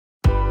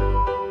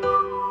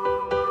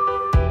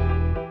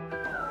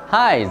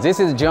Hi, this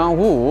is John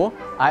Wu.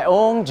 I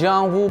own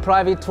John Wu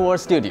Private Tour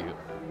Studio.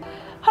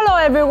 Hello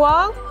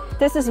everyone,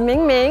 this is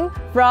Ming Ming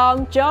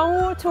from John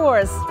Wu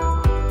Tours.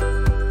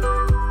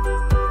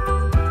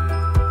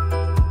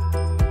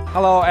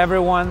 Hello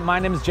everyone, my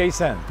name is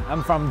Jason.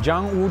 I'm from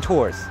John Wu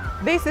Tours.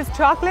 This is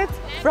Chocolate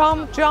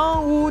from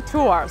John Wu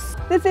Tours.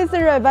 This is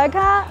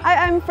Rebecca.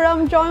 I am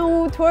from John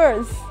Wu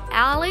Tours.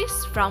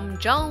 Alice from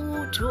John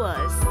Wu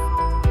Tours.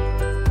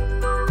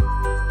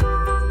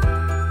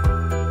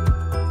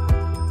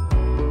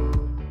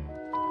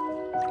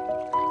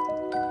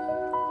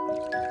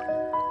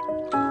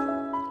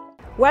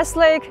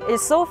 Westlake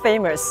is so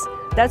famous.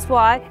 That's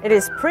why it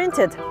is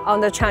printed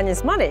on the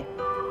Chinese money.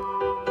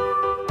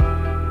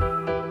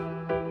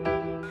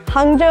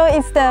 Hangzhou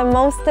is the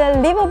most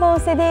livable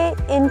city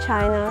in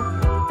China.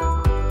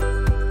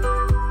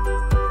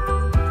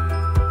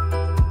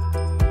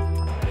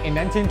 In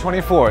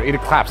 1924, it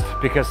collapsed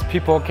because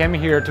people came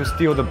here to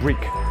steal the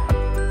brick.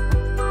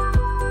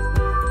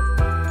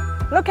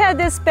 Look at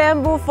this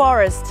bamboo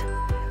forest.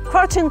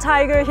 Crouching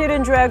Tiger,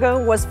 Hidden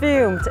Dragon was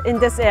filmed in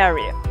this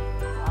area.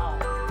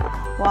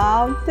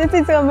 Wow, this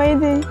is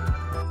amazing.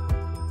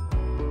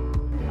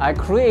 I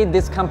create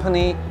this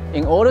company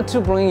in order to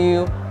bring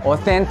you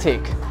authentic,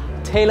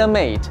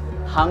 tailor-made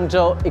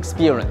Hangzhou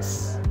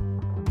experience.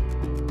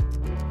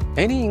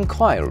 Any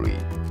inquiry,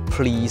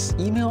 please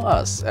email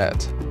us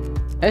at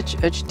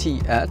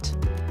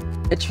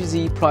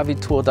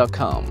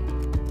hht@hzprivatetour.com.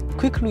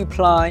 Quick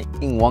reply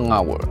in 1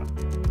 hour.